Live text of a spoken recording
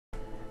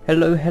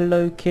Hello,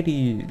 hello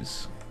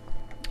kiddies!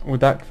 We're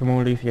back for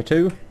more Lufia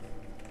II.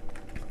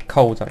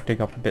 Cold's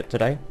acting up a bit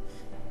today.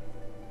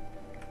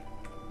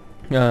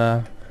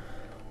 But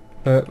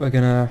we're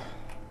gonna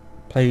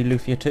play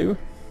Lufia II.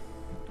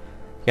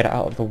 Get it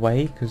out of the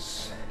way,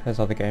 because there's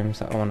other games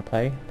that I want to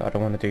play, but I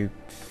don't want to do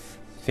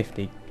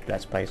 50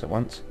 Let's Plays at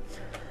once.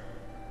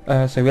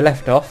 So we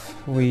left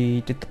off,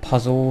 we did the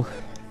puzzle,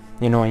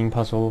 the annoying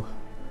puzzle.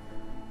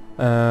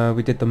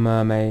 We did the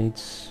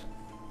mermaids.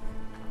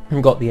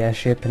 We got the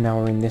airship, and now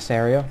we're in this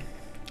area,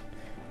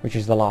 which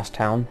is the last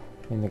town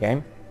in the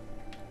game.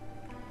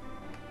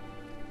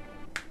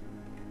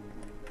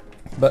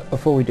 But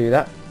before we do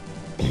that,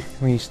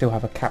 we still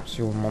have a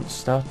capsule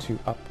monster to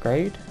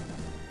upgrade.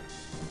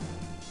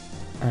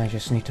 I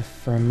just need to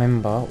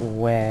remember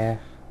where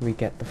we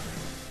get the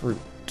fruit.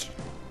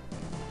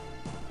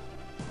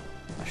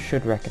 I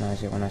should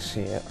recognise it when I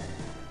see it.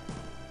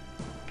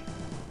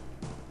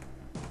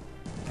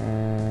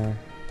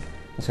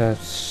 It's a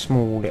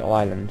small little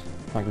island,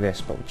 like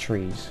this, but with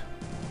trees.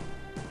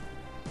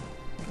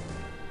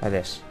 Like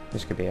this.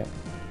 This could be it.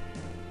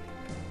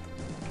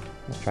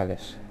 Let's try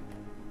this.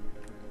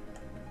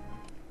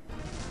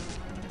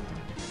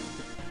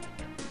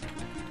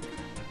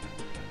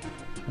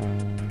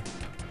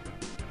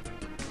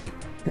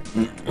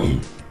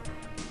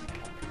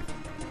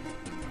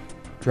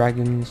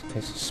 Dragons, I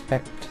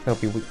suspect they'll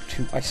be weak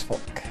to ice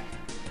folk.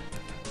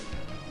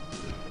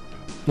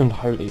 And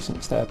holy,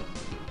 since they're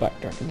black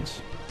dragons.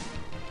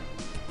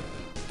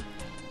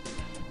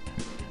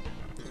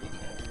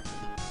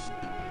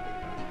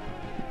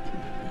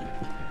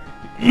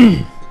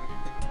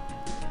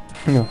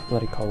 Oh,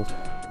 bloody cold.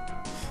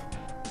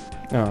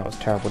 Oh, that was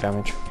terrible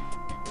damage.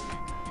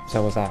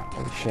 So was that.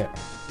 Holy shit.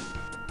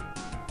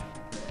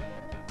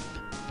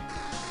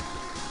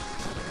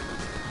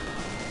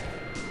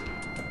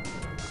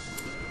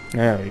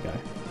 There we go.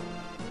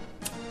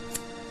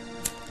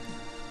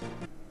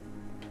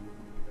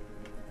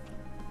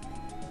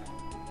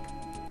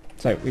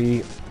 So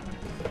we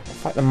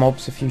fight the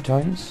mobs a few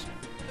times.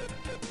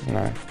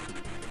 No.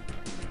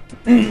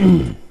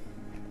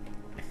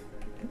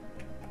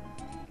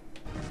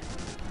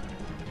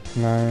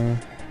 No.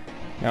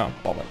 Oh,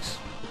 bollocks.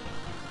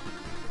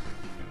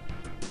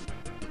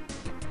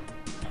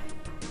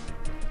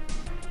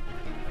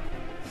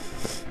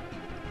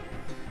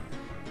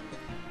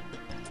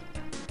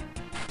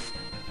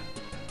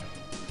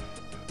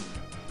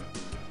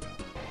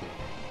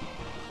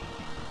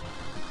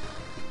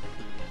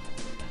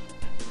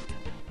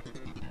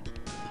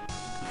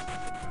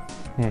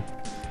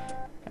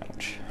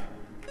 Ouch.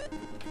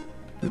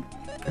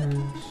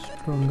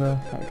 Stronger.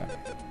 There we go.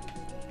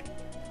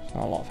 It's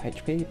not a lot of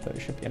HP, but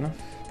it should be enough.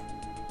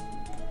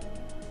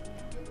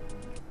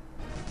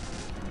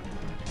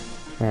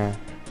 Yeah.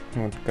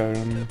 Wood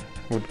golem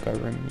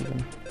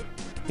even.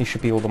 These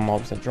should be all the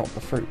mobs that drop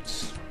the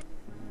fruits.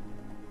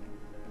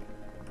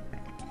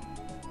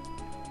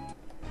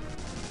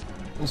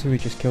 So we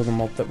just kill the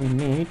mob that we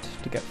need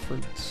to get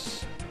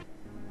fruits.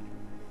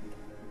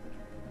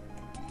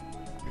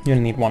 You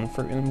only need one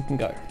fruit and then we can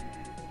go.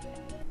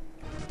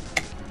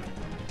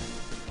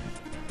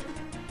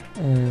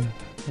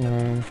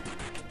 No.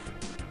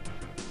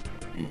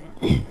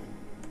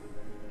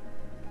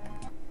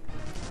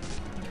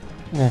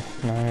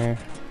 No,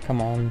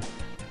 come on.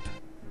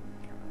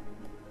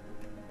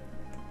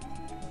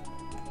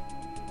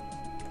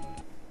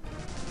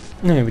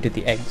 No, we did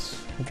the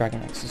eggs, the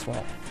dragon eggs as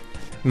well.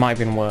 It might have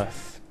been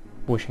worth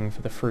wishing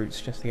for the fruits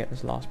just to get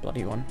this last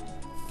bloody one.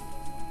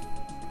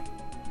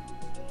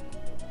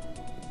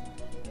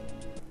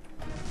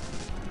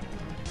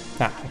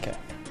 Ah, okay.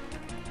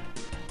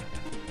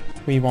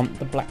 We want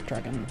the black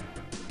dragon.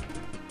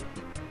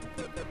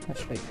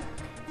 Actually,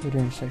 we're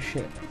doing so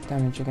shit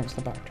damage against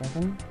the black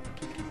dragon.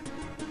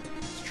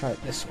 Let's try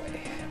it this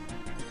way.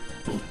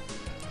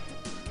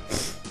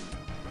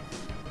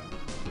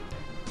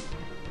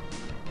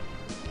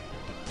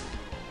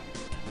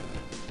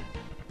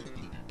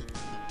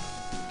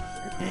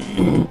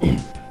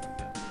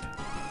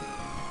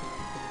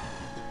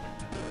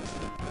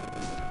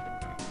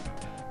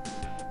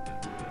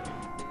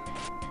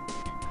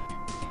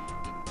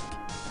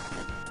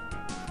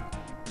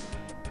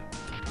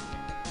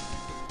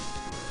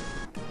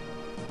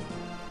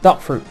 Dark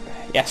fruit,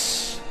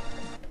 yes.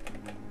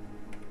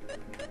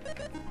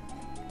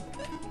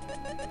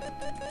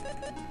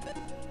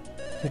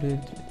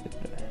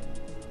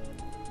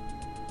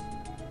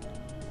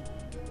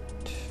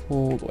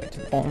 All the way to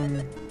the bottom.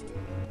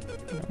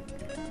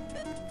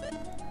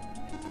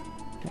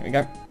 There we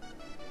go.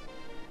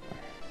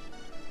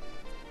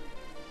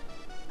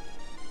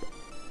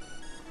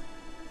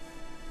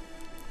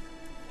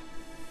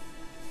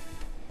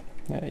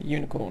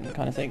 Unicorn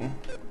kind of thing.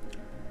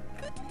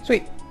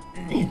 Sweet.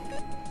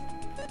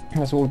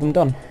 That's all of them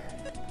done.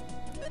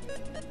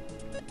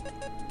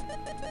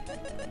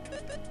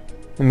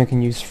 Then we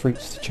can use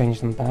fruits to change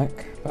them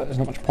back, but there's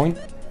not much point.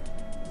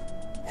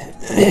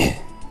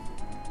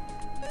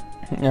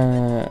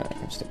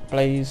 Stick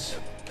blaze.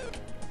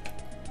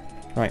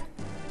 Right.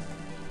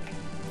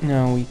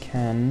 Now we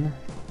can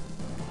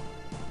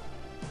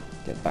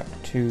get back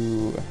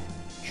to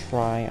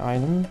Try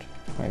Island,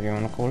 whatever you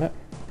want to call it.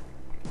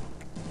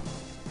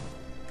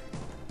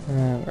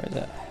 Where is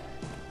it? I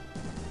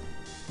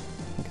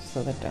think it's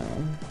further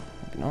down.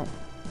 Maybe not.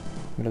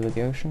 Middle of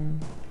the ocean.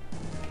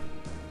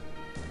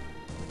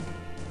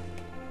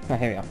 Oh,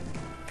 here we are.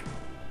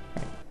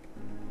 Right.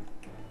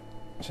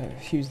 So,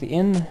 use the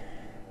inn.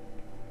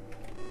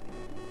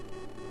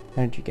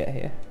 How did you get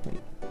here? Wait,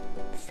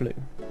 flew.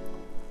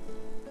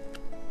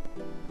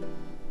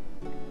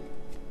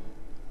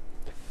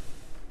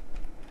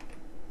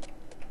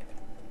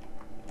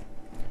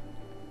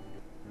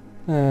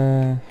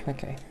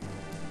 Okay.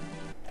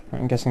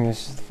 I'm guessing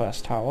this is the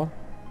first tower.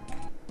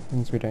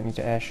 Means we don't need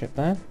to airship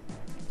there.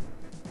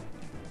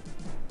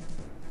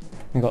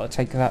 We gotta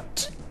take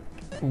that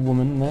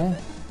woman there.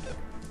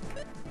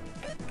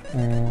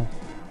 I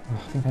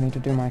think I need to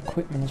do my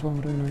equipment as well,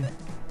 don't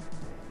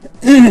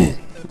I?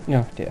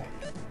 Oh dear.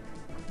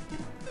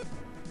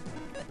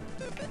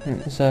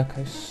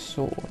 Zerko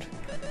sword.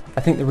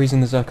 I think the reason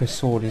the Zerko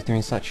sword is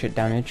doing such shit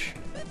damage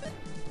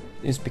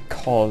is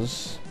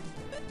because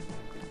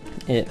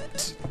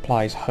it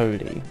applies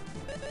holy.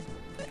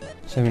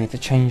 So we need to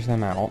change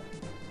them out.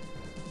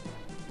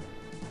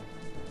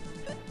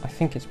 I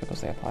think it's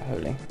because they apply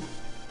holy.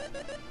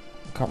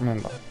 I can't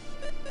remember.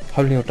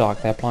 Holy or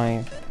dark, they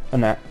apply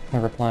an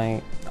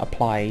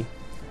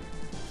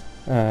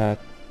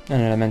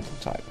elemental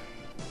type,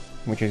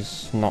 which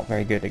is not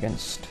very good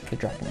against the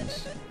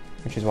dragons,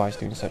 which is why it's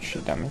doing such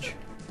shit damage.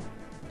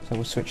 So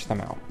we'll switch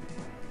them out.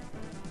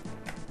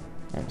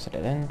 Almost a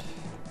dead end.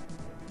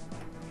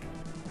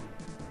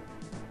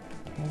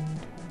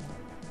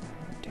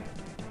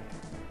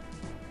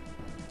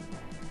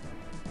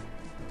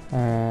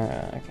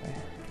 Okay.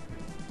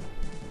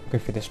 Go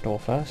through this door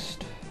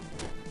first.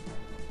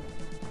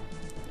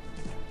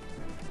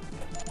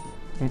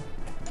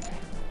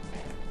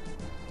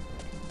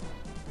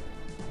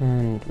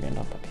 And we end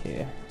up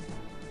here.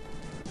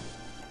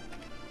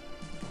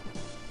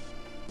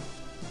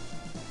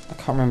 I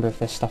can't remember if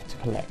there's stuff to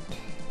collect.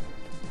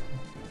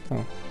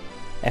 Oh.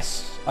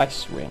 S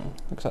ice ring.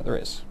 Looks like there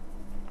is.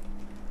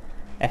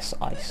 S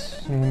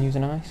ice. Anyone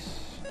using ice?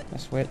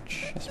 S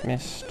witch. S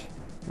mist.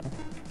 No.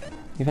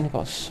 You've only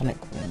got a sonic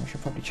ring. We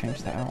should probably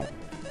change that out.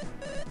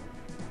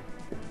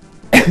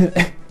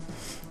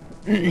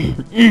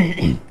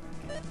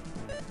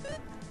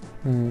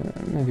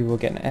 Maybe we'll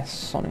get an S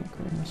sonic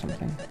ring or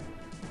something.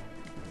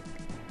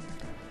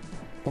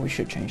 But we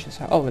should change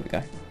this out. Oh, there we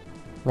go.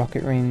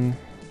 Rocket ring,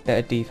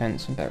 better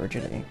defense and better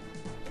agility.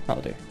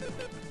 That'll do.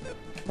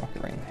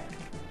 Rocket ring.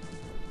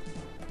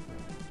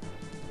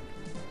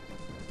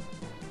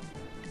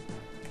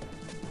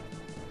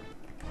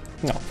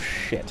 Oh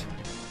shit.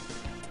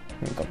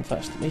 We got them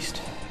first at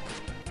least.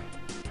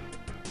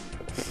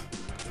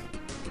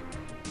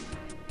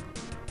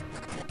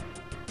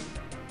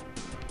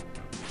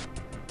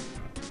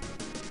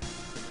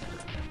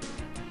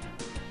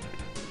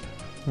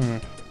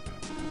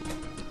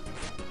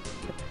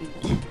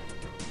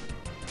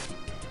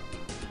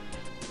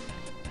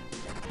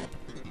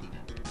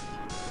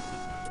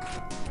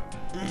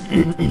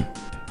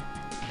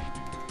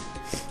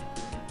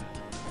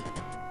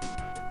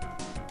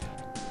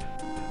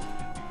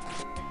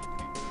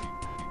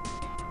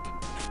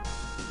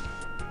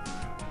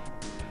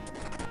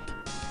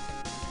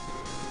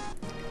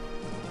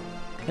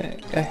 There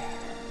we go.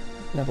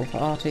 Level for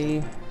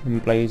Artie,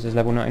 and Blaze is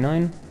level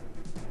 99.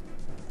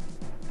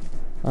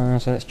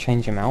 So let's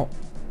change him out.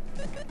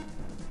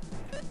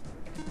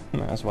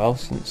 As well,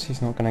 since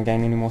he's not going to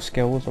gain any more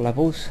skills or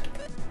levels.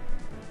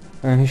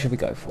 Who should we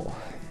go for?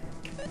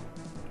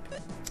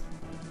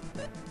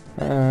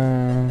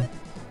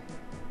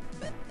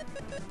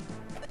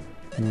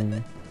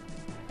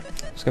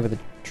 Let's go with the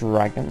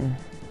dragon.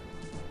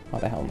 Why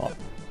the hell not?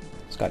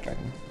 Sky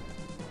Dragon.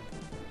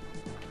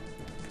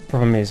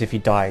 Problem is, if he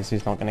dies,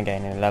 he's not going to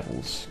gain any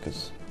levels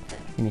because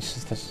he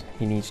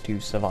needs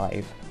to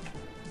survive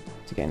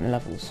to gain the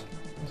levels.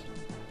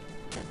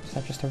 Is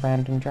that just a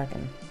random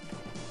dragon?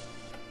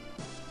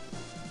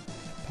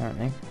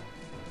 Apparently.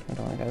 I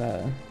don't want to go there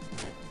then.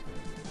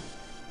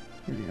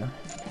 Here we go.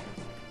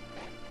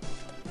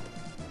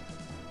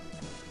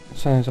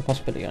 So there's a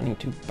possibility I need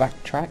to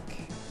backtrack.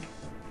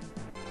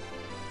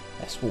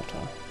 Yes,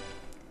 water.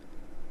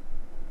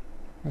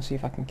 Let's see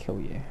if I can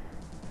kill you.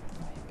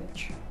 Oh, you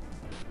bitch.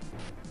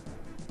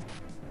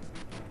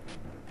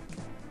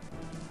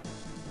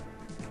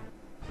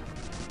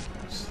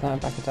 Is that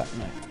a back attack?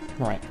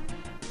 No. Right.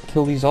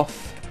 Kill these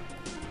off.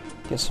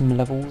 Get some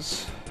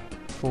levels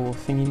for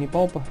Thingy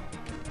Bob.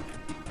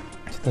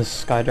 To the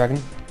Sky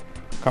Dragon.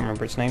 Can't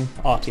remember its name.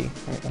 Artie.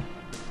 There we go.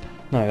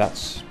 No,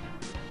 that's...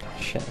 Oh,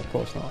 shit, of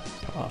course not.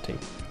 It's not Artie.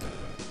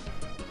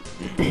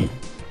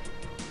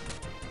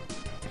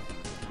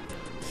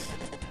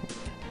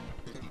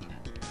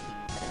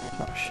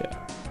 Oh shit.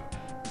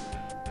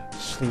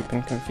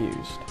 Sleeping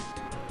confused.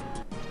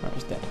 That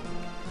was dead.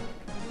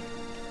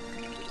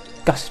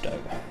 Gusto.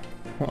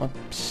 What a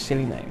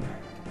silly name.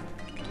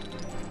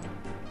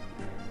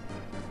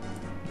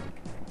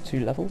 2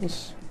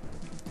 levels.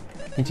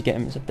 Need to get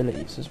him his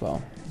abilities as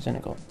well. He's only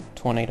got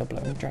Tornado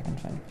Blow and Dragon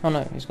Fang. Oh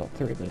no, he's got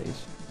 3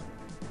 abilities.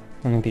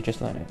 I think he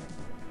just learned it.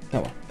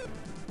 Oh well.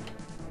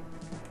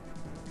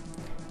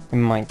 He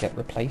might get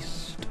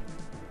replaced.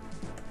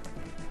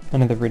 I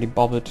know they're really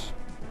bothered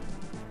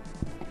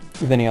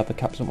with any other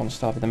caps that want to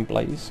start with than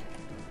Blaze.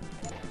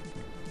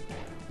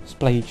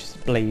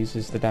 Blaze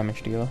is the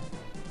damage dealer.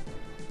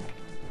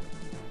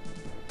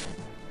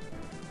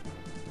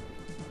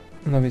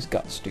 Though his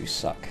guts do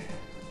suck.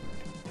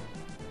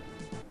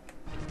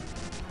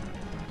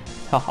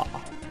 Haha.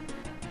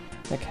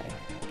 Okay,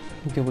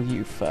 we'll deal with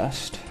you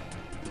first.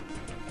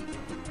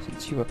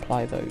 Since you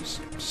apply those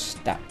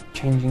stat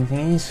changing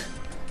thingies.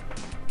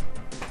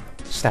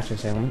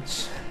 Status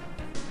ailments.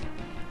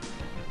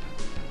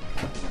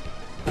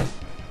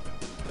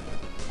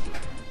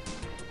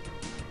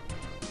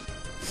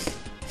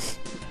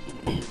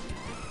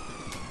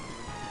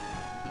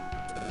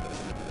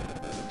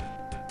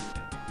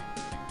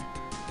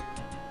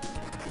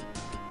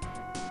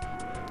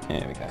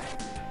 There we go.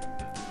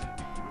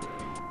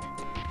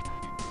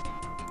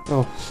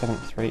 Oh,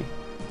 73.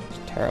 It's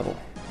terrible.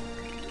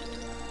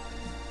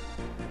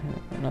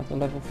 Another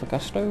level for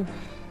Gusto.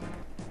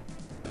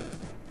 I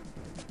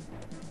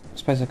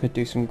suppose I could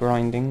do some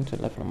grinding to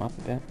level them up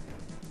a bit.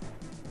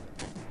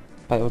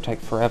 But it will take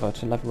forever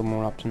to level them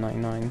all up to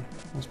 99.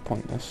 It's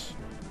pointless.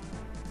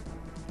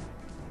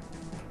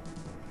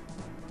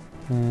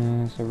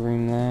 There's a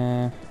room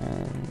there,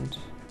 and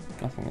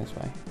nothing this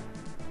way.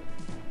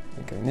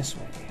 We're going this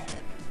way.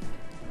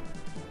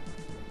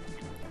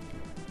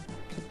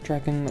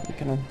 Dragon that we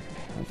can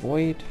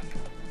avoid.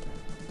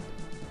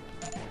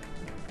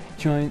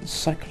 Giant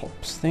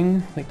Cyclops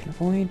thing they can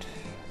avoid.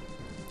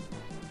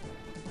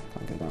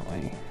 Can't go that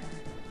way.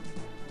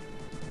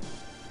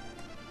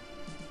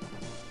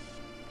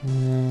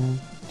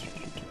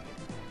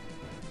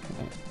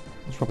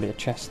 There's probably a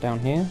chest down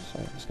here, so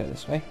let's go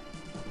this way.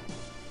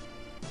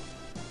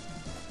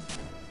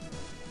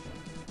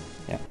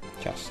 Yeah,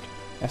 chest.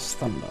 Yes,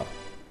 thunder.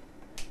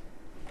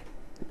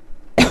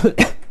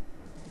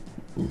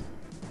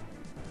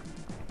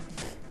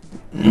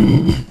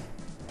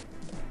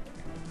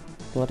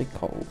 Bloody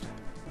cold.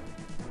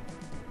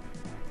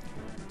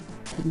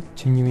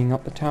 Continuing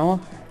up the tower.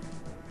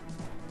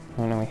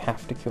 Oh no, we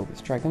have to kill this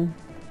dragon.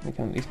 We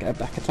can at least get a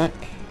back attack.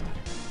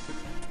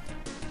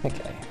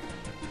 Okay.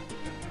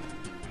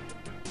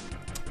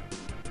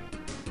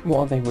 What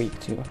are they weak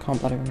to? I can't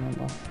bloody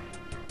remember.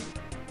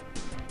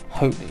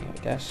 Holy, I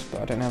guess,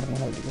 but I don't have any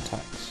holy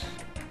attacks.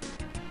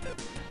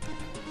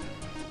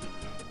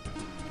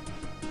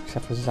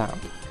 Except for Zap.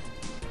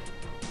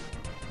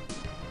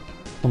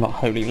 I'm not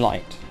Holy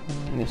Light.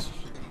 In this,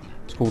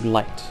 it's called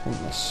Light in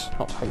this,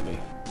 not Holy.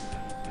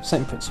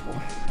 Same principle.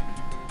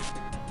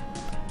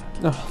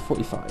 Oh,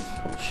 45.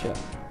 Oh shit.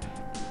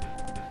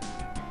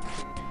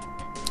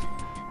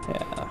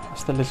 Yeah,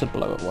 that's the lizard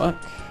blow at work.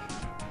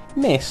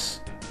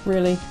 Miss?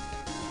 Really?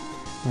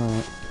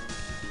 Alright.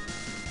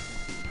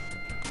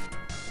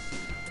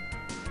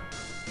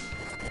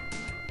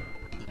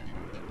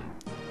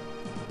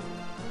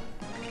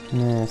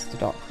 There's the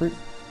dark fruit.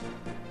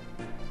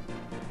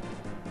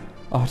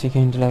 Artie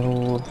gained a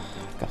level,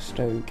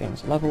 Gusto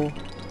gains a level,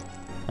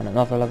 and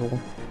another level.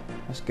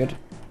 That's good.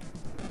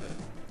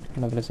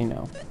 What level is he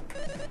now?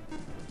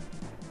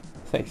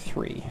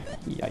 33.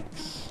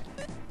 Yikes.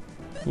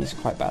 He's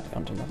quite badly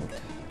underleveled.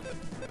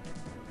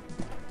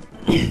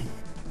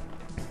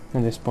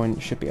 At this point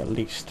it should be at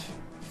least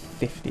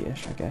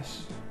 50-ish, I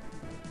guess.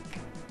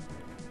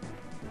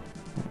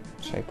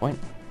 Save point.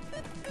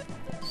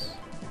 Yes.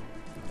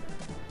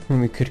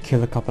 And we could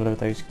kill a couple of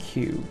those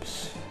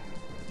cubes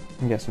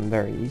and get some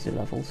very easy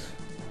levels.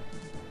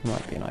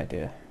 Might be an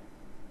idea.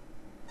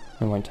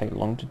 It won't take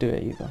long to do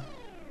it either.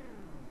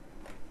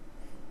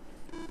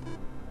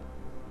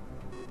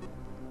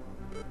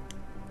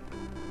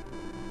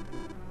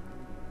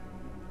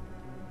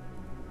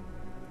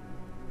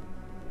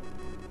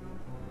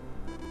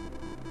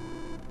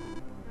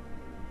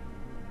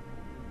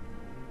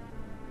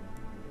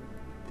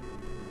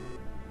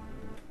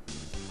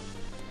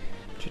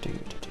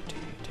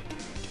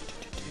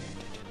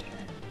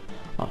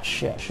 Oh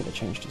shit, I should have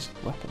changed his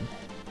weapon.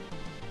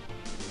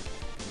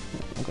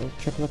 I'll go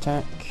triple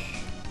attack.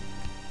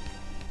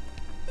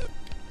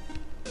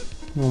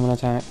 Normal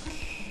attack.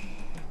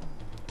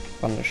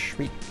 Thunder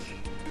Shriek.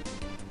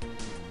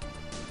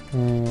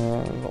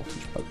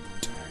 Voltage Bolt.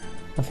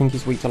 I think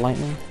he's weak to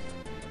lightning.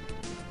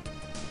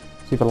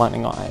 It's either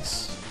lightning or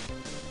ice.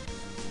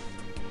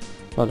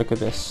 Oh, look at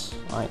this.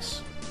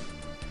 Ice.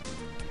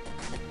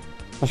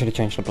 I should have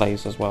changed the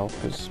blaze as well,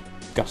 because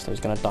Gusto's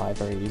going to die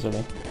very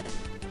easily.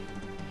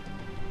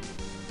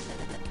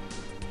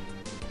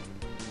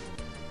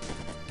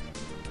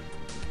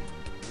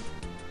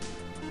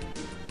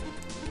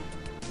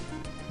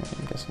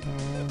 I'm guessing...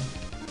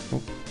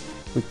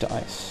 weak to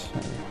ice.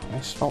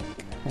 Ice Folk.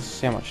 Let's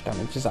see how much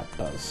damage that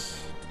does.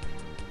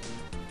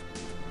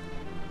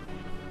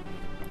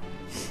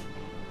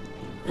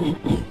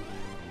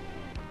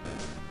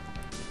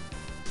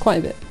 Quite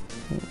a bit.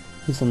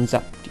 He's on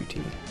zap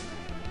duty.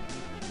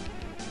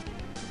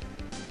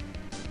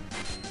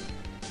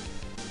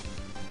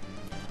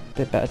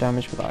 Bit better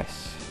damage with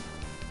ice.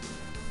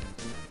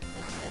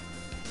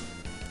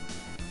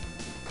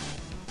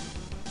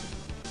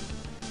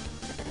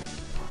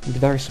 I'd be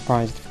very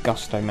surprised if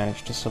Gusto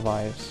manages to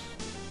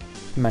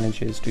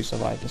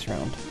survive this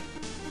round.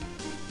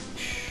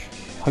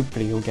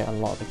 Hopefully he'll get a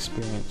lot of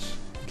experience,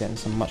 getting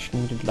some much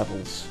needed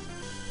levels.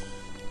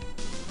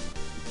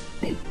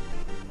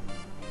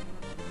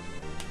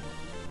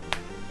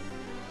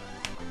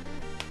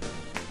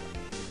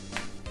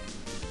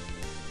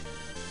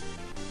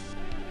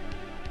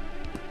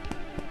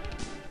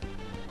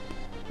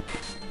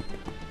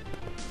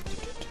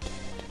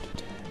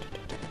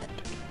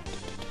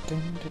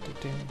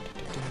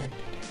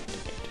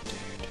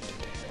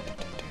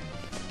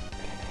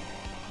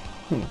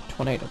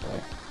 Tornado blow.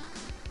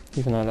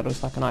 Even though that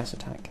looks like an ice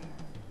attack.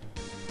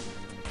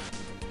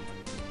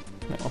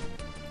 No.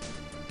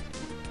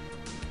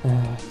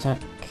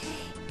 Attack.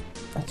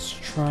 Let's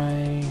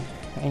try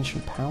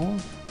Ancient Power.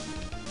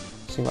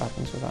 See what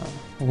happens with that.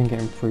 I think it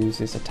improves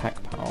his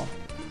attack power.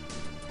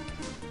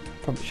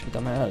 Probably should have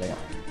done that earlier.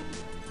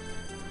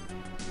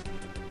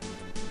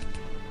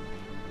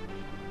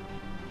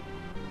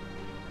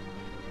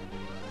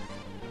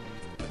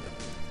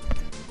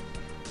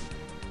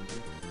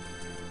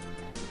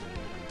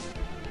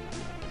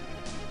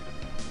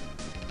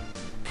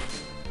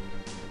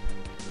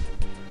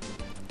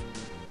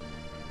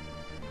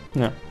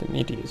 No, didn't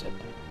need to use it.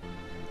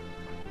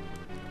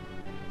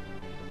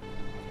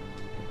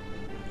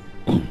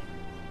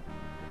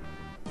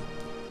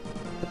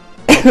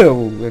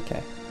 Oh,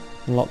 okay.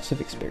 Lots of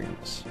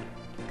experience.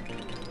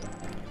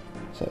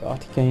 So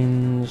Artie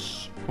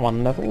gains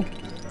 1 level.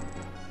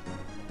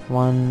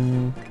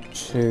 1,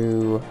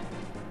 2,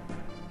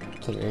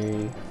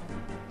 3,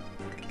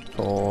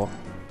 4.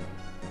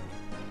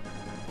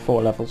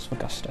 4 levels for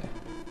Gusto.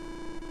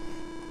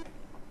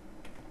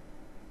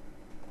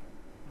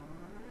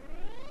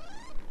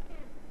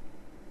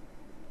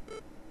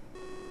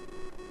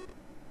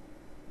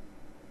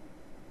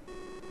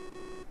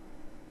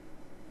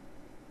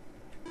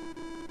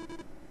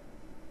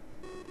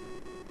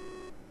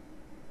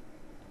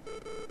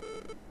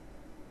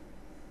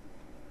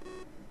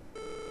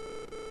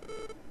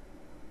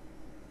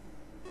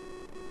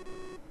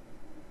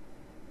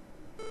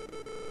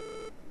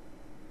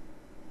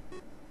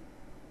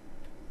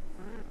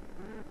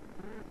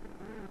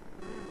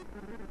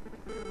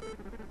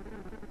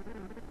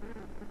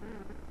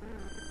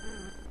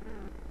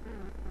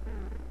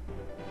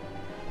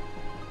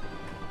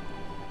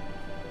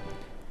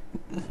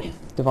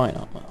 Divine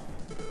Armor.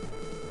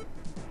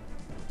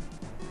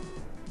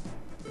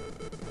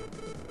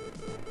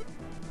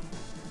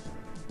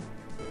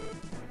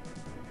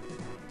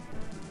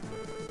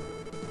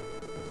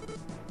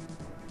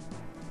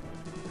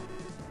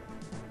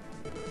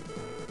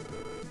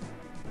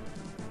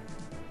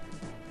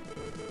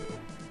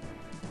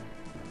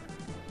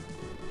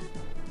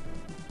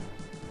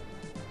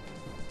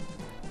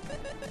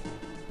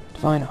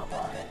 Divine Armor.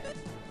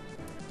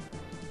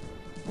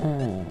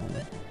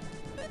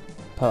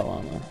 Pearl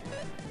Armor.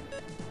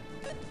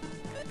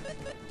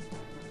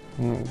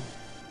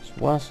 It's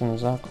worse than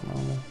the Zarkon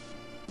Armor.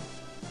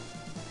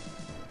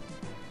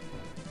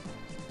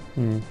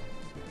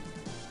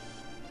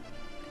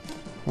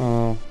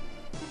 Oh.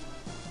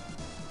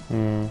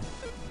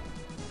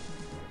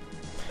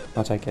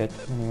 I'll take it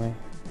anyway.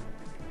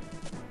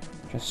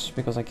 Just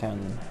because I can.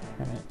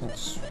 Right,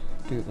 let's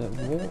do the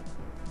warp.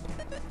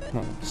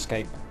 No,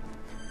 escape.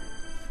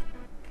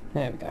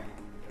 There we go.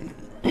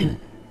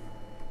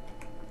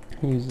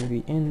 Use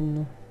the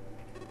in.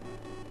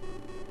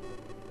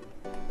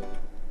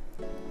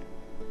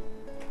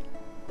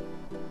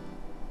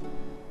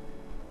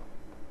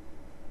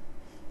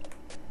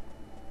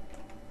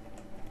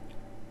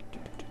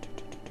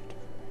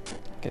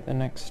 Get the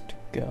next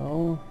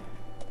girl.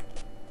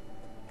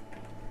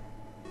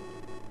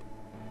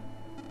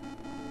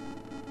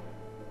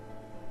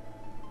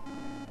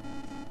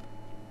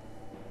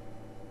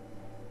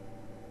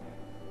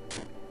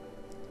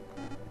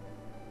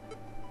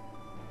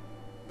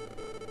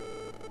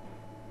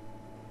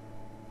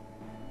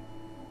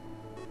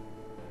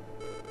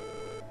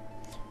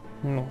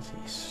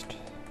 Northeast.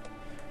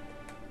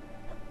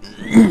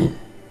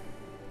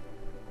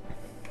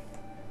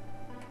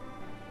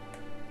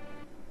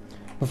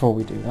 Before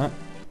we do that,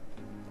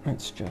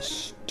 let's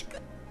just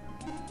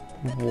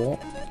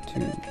warp to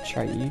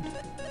Jade.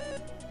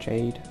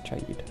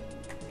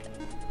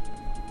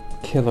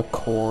 Kill a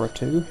core or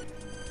two.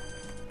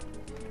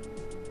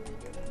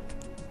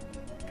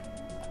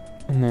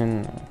 And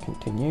then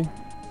continue.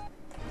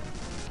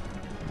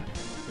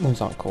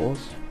 Those aren't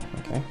cores.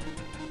 Okay.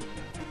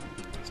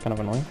 It's kind of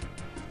annoying.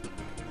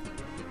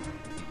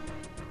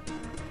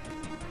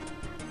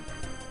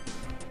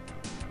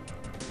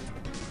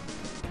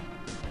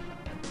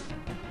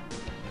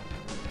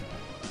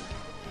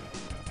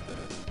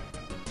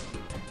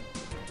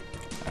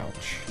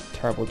 Ouch.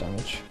 Terrible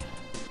damage.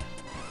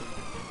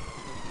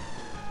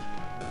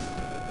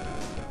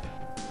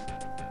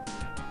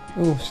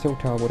 Oh, still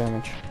terrible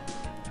damage.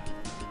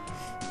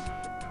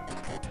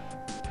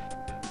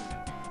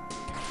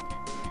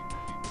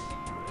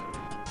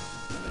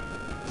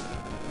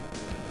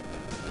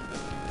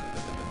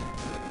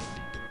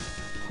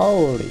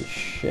 Holy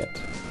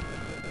shit.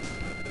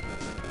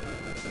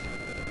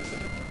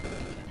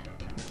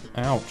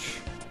 Ouch.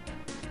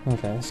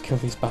 Okay, let's kill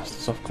these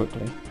bastards off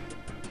quickly.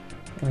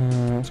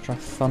 Let's try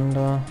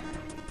thunder.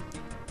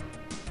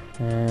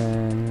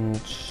 And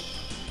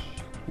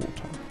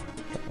water.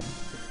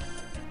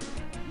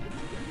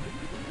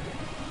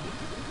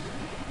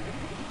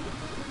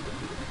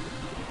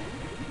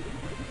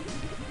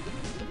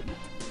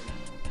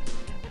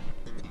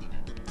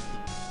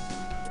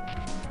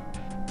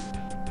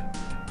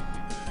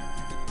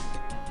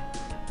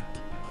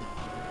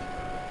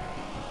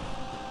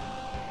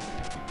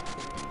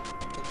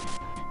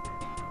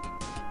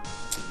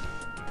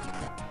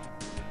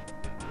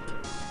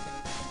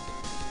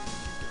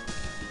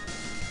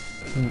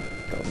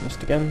 Got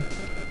missed again.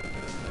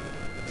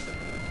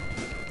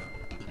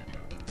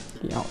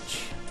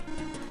 Ouch.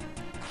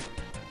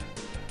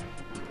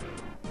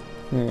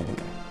 There we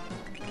go.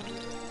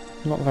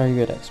 Not very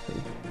good XP.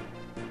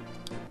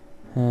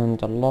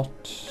 And a lot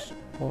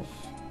of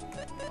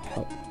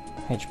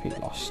HP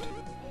lost.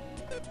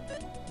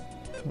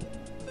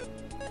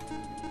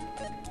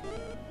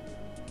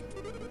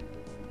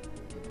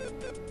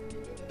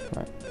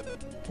 Right.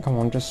 Come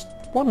on, just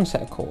one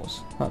set of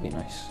cores. That'd be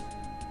nice.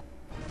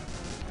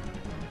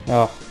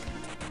 Oh.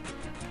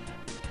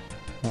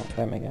 Not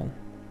them again.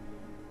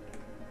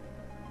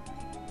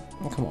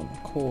 Oh, come on,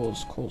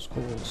 cores.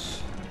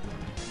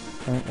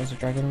 Right, those are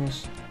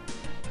dragons.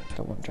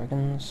 Don't want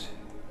dragons.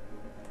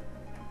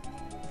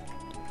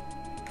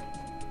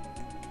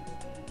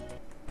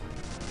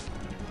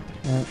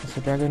 Right, that's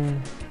a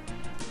dragon.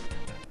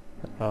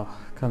 Oh,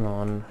 come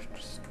on.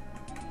 Just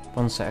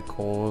one set of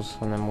cores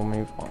and then we'll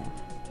move on.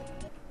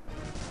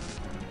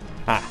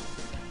 Ah!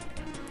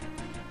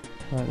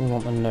 Right, we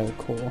want the no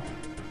core.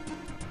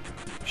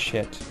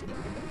 Shit.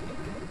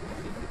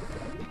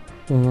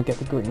 And we'll get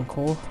the green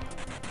core.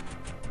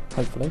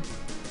 Hopefully.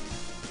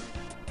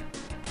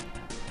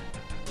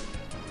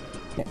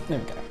 Yeah, there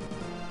we go.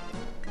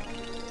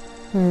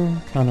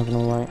 Kind of an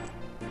alright.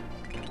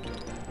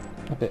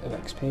 A bit of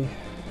XP.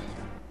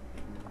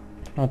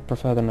 I'd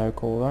prefer the no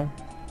core though.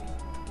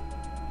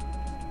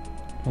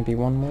 Maybe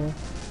one more.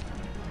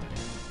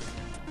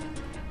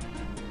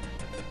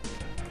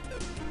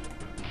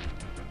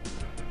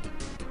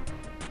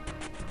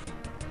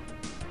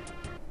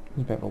 A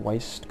bit of a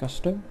waste,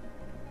 Gusto.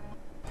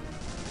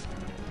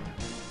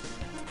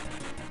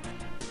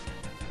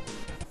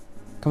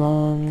 Come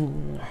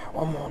on,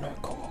 one more no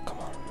core, come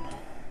on.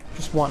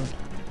 Just one.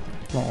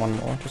 Not one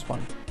more, just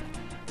one.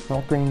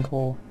 Not green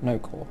core, no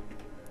core.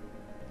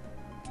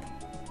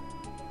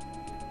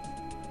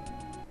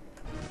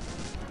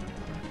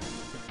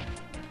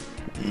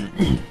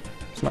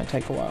 This might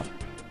take a while.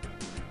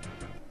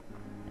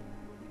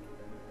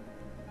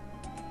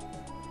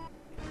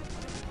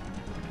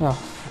 Oh,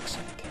 fuck's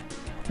sake.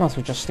 Might as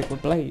well just stick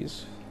with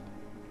Blaze.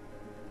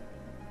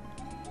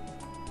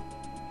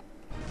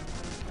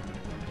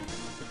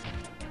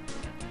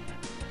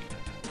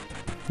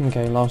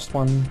 Okay, last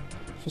one.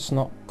 If it's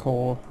not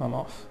core, I'm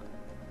off.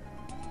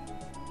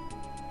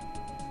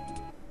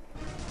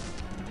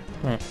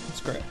 Right,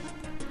 that's great.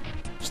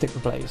 Stick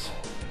with Blaze.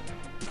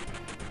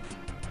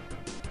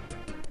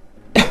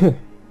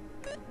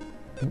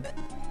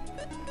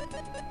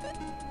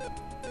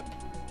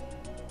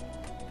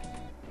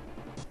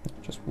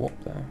 Just warp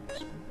there.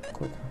 It's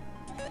quicker.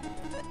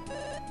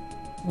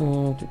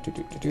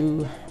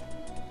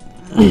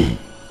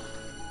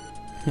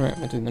 Right,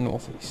 we're doing the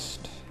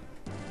northeast.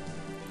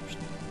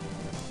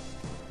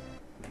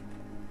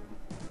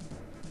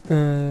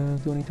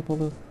 Do I need to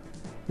bother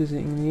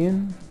visiting the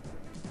inn?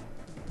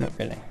 Not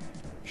really.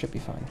 Should be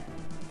fine.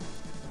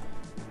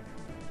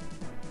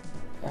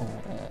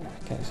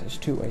 Okay, so there's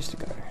 2 ways to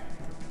go.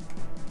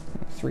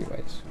 3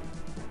 ways.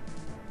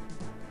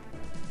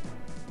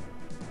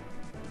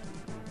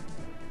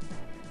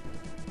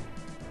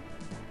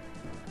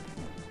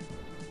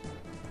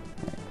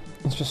 Right.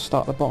 Let's just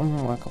start at the bottom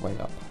and work our way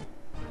up.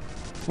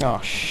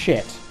 Oh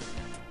shit!